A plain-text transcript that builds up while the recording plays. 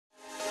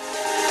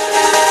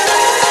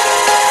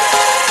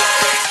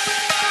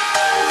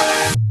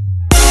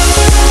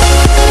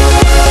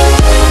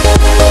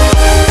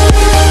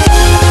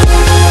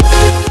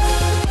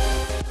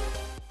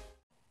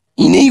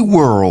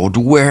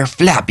episode where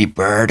Flappy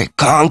Bird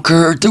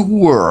conquered the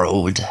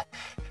world.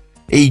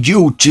 A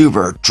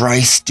YouTuber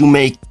tries to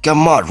make a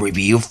mod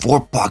review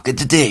for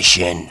Pocket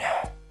Edition.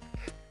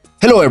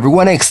 Hello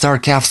everyone,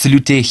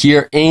 xDarkAbsol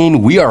here,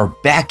 and we are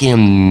back,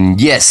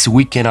 and yes,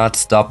 we cannot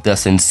stop the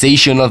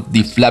sensation of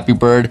the Flappy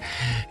Bird.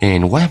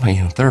 And why am I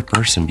in third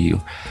person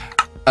view?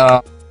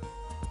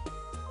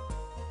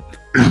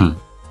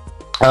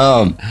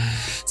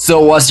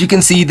 So as you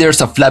can see,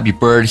 there's a Flappy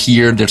Bird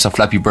here, there's a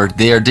Flappy Bird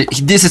there.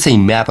 This is a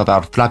map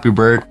about Flappy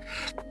Bird,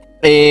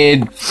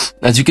 and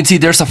as you can see,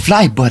 there's a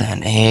fly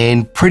button,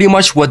 and pretty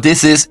much what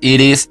this is, it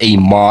is a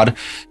mod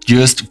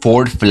just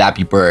for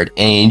Flappy Bird,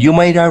 and you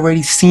might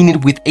already seen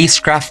it with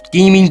Acecraft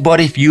Gaming, but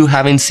if you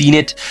haven't seen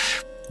it,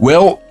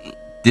 well,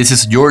 this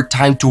is your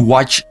time to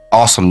watch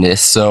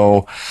awesomeness.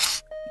 So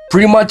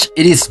pretty much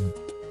it is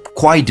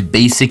quite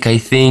basic, I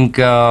think,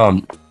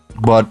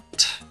 but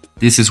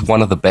this is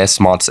one of the best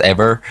mods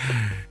ever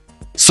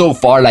so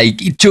far.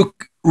 Like, it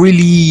took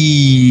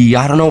really,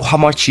 I don't know how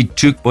much it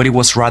took, but it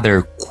was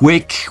rather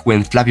quick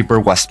when Flappy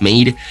Bird was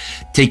made,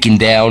 taken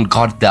down,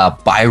 got the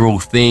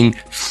viral thing,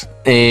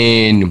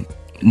 and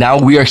now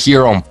we are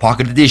here on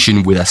Pocket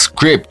Edition with a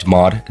script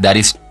mod that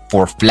is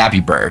for Flappy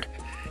Bird,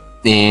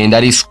 and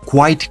that is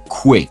quite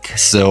quick.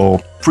 So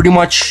pretty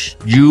much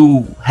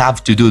you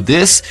have to do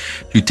this,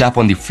 you tap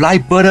on the fly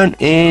button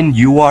and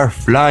you are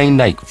flying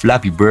like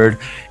Flappy Bird,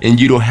 and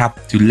you don't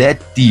have to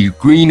let the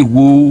green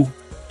wool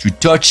to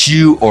touch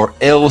you or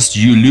else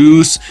you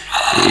lose.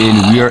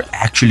 And we are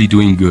actually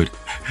doing good.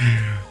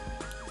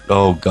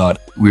 Oh god,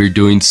 we're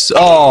doing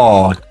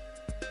so.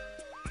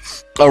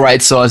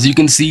 Alright, so as you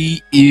can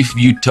see, if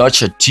you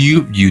touch a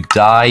tube you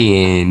die,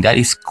 and that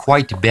is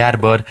quite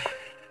bad, but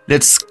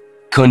let's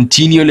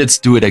continue. Let's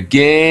do it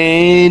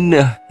again.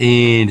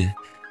 And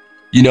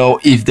you know,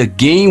 if the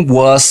game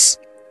was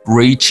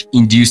rage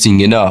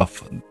inducing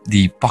enough,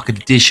 the Pocket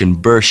Edition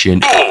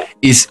version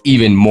is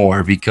even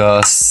more,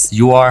 because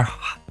you are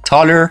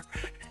taller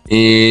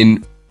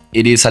and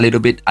it is a little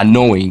bit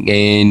annoying,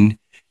 and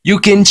you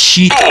can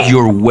cheat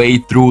your way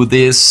through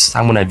this.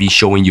 I'm gonna be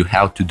showing you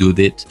how to do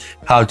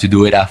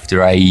it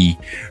after I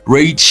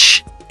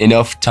rage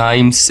enough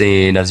times.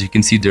 And as you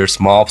can see, there's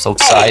mobs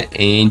outside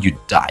and you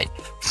die.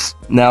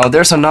 Now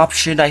there's an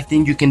option, I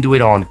think you can do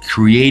it on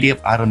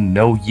creative, I don't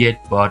know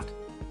yet, but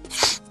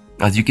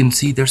as you can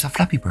see, there's a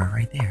Flappy Bird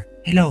right there.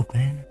 Hello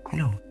man,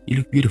 hello, you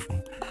look beautiful.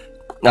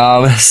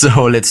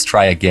 So let's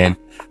try again,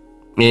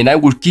 and I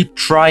will keep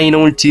trying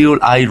until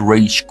I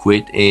rage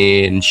quit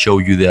and show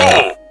you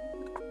that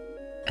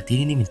I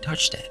didn't even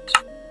touch that.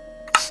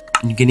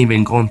 You can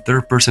even go in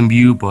third person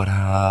view, but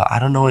I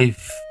don't know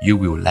if you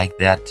will like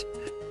that.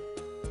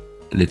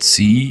 Let's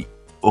see.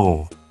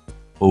 Oh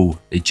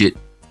legit.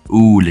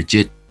 Ooh,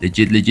 legit.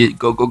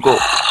 Go.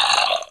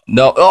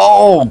 No.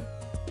 Oh,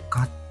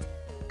 god.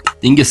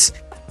 Dingus.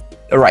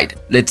 Alright,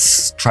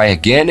 let's try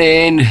again,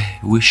 and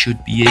we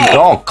should be able.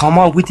 Oh, come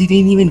on. We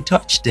didn't even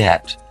touch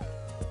that.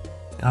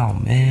 Oh,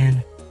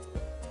 man.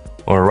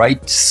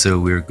 Alright, so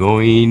we're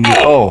going.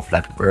 Oh,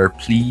 Flappy Bird,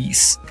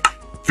 please.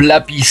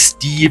 Flappy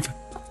Steve.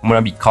 I'm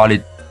gonna be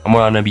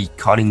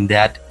calling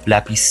that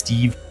Flappy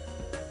Steve.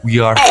 We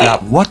are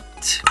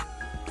What?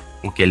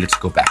 Okay, let's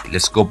go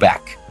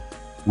back.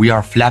 We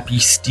are Flappy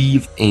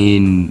Steve,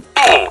 and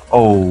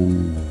oh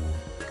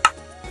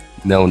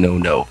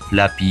no,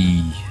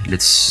 Flappy.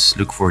 Let's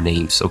look for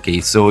names.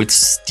 Okay, so it's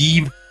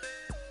Steve,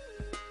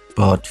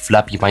 but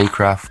Flappy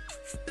Minecraft,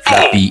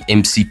 Flappy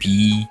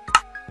MCPE,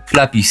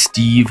 Flappy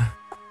Steve,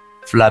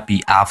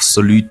 Flappy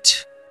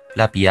Absolute,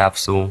 Flappy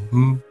Absol.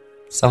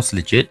 Sounds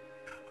legit.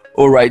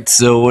 Alright,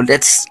 so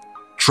let's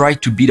try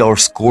to beat our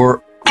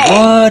score.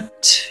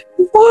 What?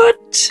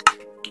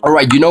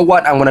 Alright, you know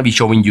what? I'm gonna be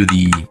showing you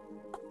the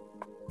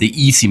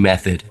easy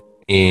method,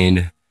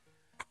 and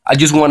I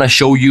just want to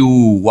show you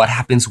what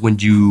happens when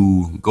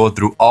you go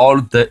through all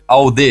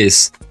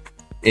this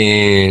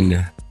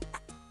and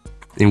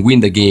win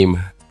the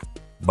game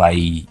by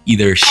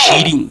either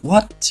cheating.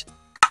 What?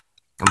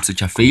 I'm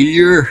such a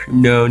failure.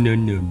 No.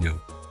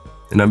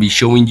 And I'll be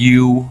showing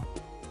you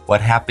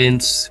what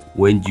happens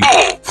when you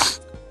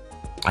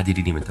I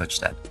didn't even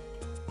touch that.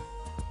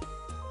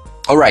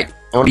 Alright,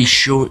 I'll be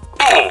showing.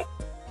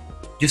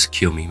 Just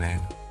kill me, man.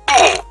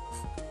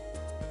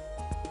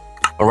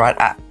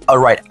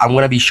 Alright, I'm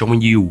gonna be showing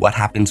you what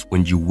happens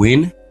when you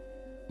win,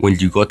 when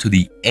you go to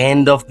the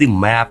end of the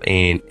map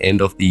and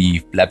end of the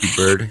Flappy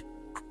Bird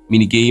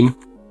minigame.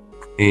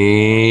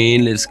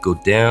 And let's go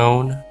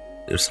down.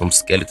 There's some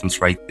skeletons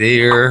right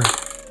there.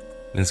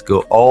 Let's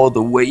go all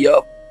the way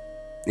up.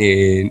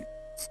 And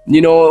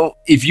you know,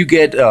 if you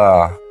get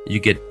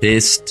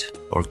pissed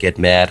or get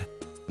mad,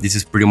 this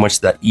is pretty much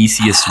the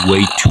easiest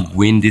way to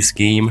win this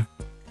game.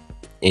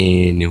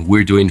 And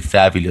we're doing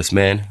fabulous,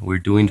 man. We're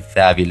doing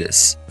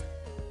fabulous.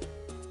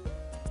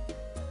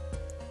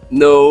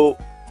 No,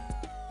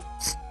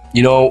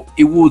 you know,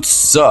 it would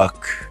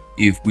suck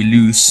if we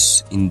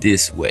lose in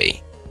this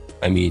way.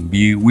 I mean,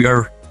 we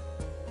are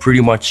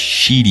pretty much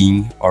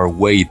cheating our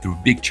way through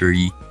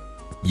victory,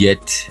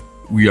 yet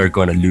we are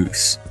gonna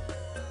lose.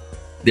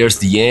 There's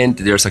the end.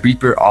 There's a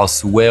creeper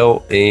as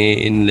well.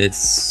 And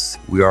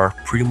we are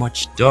pretty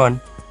much done.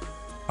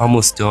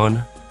 Almost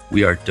done.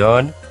 We are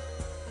done.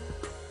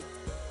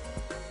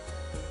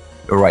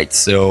 Alright,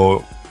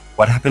 so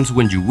what happens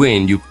when you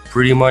win? You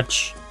pretty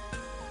much...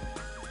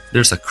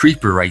 There's a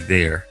creeper right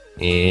there.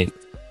 And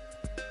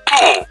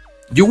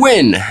you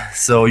win!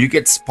 So you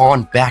get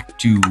spawned back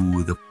to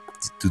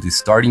the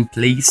starting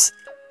place.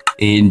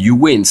 And you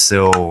win.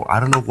 So I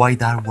don't know why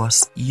that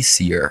was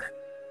easier.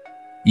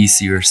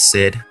 Easier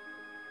said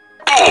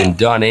than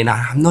done. And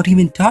I'm not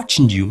even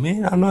touching you,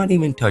 man. I'm not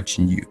even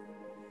touching you.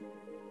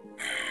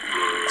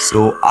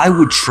 So I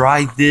would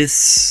try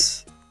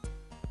this.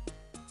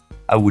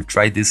 I would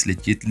try this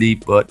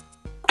legitly, but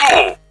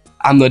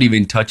I'm not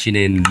even touching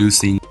and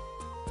losing.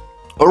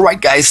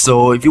 Alright guys,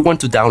 so if you want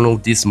to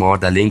download this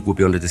mod, the link will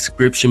be on the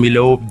description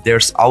below.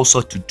 There's also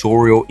a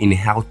tutorial in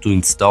how to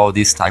install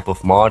this type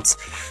of mods.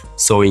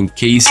 So in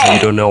case you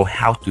don't know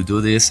how to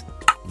do this,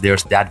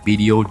 there's that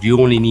video.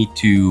 You only need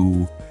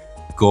to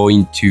go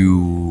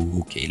into...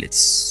 Okay, let's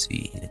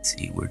see.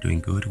 We're doing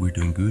good. We're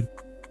doing good.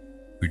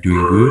 We're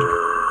doing good.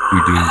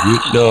 We're doing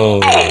good. No.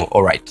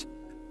 Alright.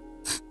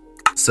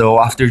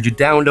 So after you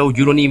download,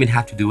 you don't even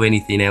have to do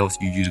anything else.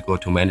 You just go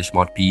to manage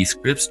ModPE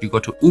scripts. You go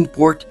to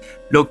import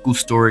local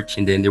storage,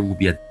 and then there will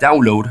be a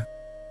download.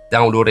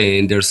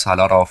 And there's a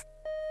lot of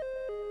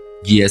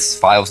GS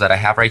files that I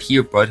have right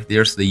here. But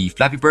there's the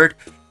Flappy Bird.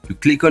 You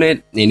click on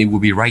it, and it will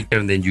be right there.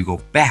 And then you go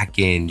back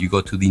and you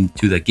go to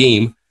the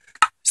game.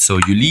 So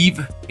you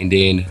leave, and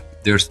then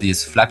there's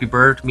this Flappy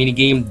Bird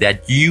minigame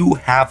that you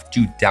have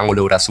to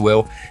download as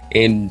well.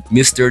 And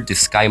Mr.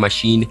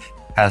 TheSkyMachine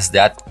has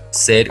that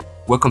said.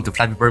 Welcome to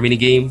Flappy Bird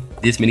minigame.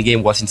 This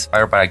minigame was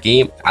inspired by a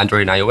game,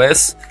 Android and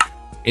iOS,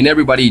 and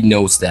everybody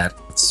knows that.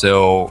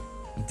 So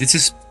this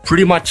is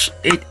pretty much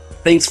it.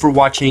 Thanks for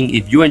watching.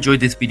 If you enjoyed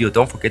this video,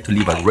 don't forget to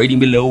leave a rating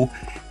below,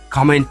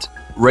 comment,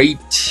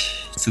 rate,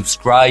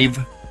 subscribe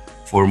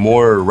for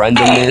more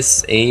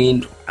randomness.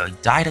 And I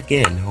died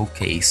again.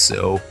 Okay,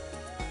 so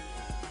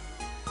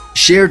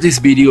share this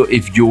video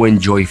if you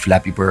enjoy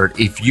Flappy Bird.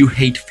 If you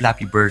hate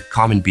Flappy Bird,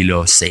 comment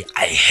below. Say,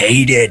 I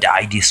hate it,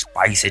 I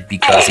despise it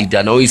because it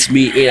annoys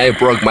me and I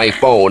broke my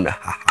phone.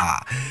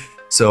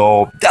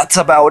 So that's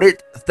about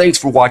it. Thanks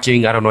for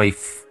watching. I don't know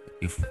if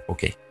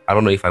I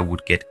don't know if I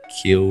would get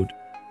killed.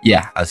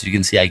 Yeah, as you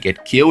can see, I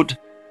get killed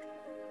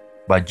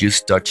by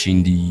just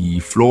touching the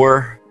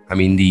floor. I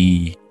mean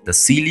the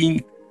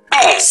ceiling.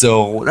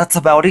 So that's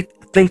about it.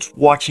 Thanks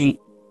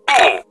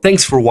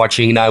for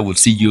watching. And I will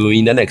see you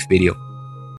in the next video.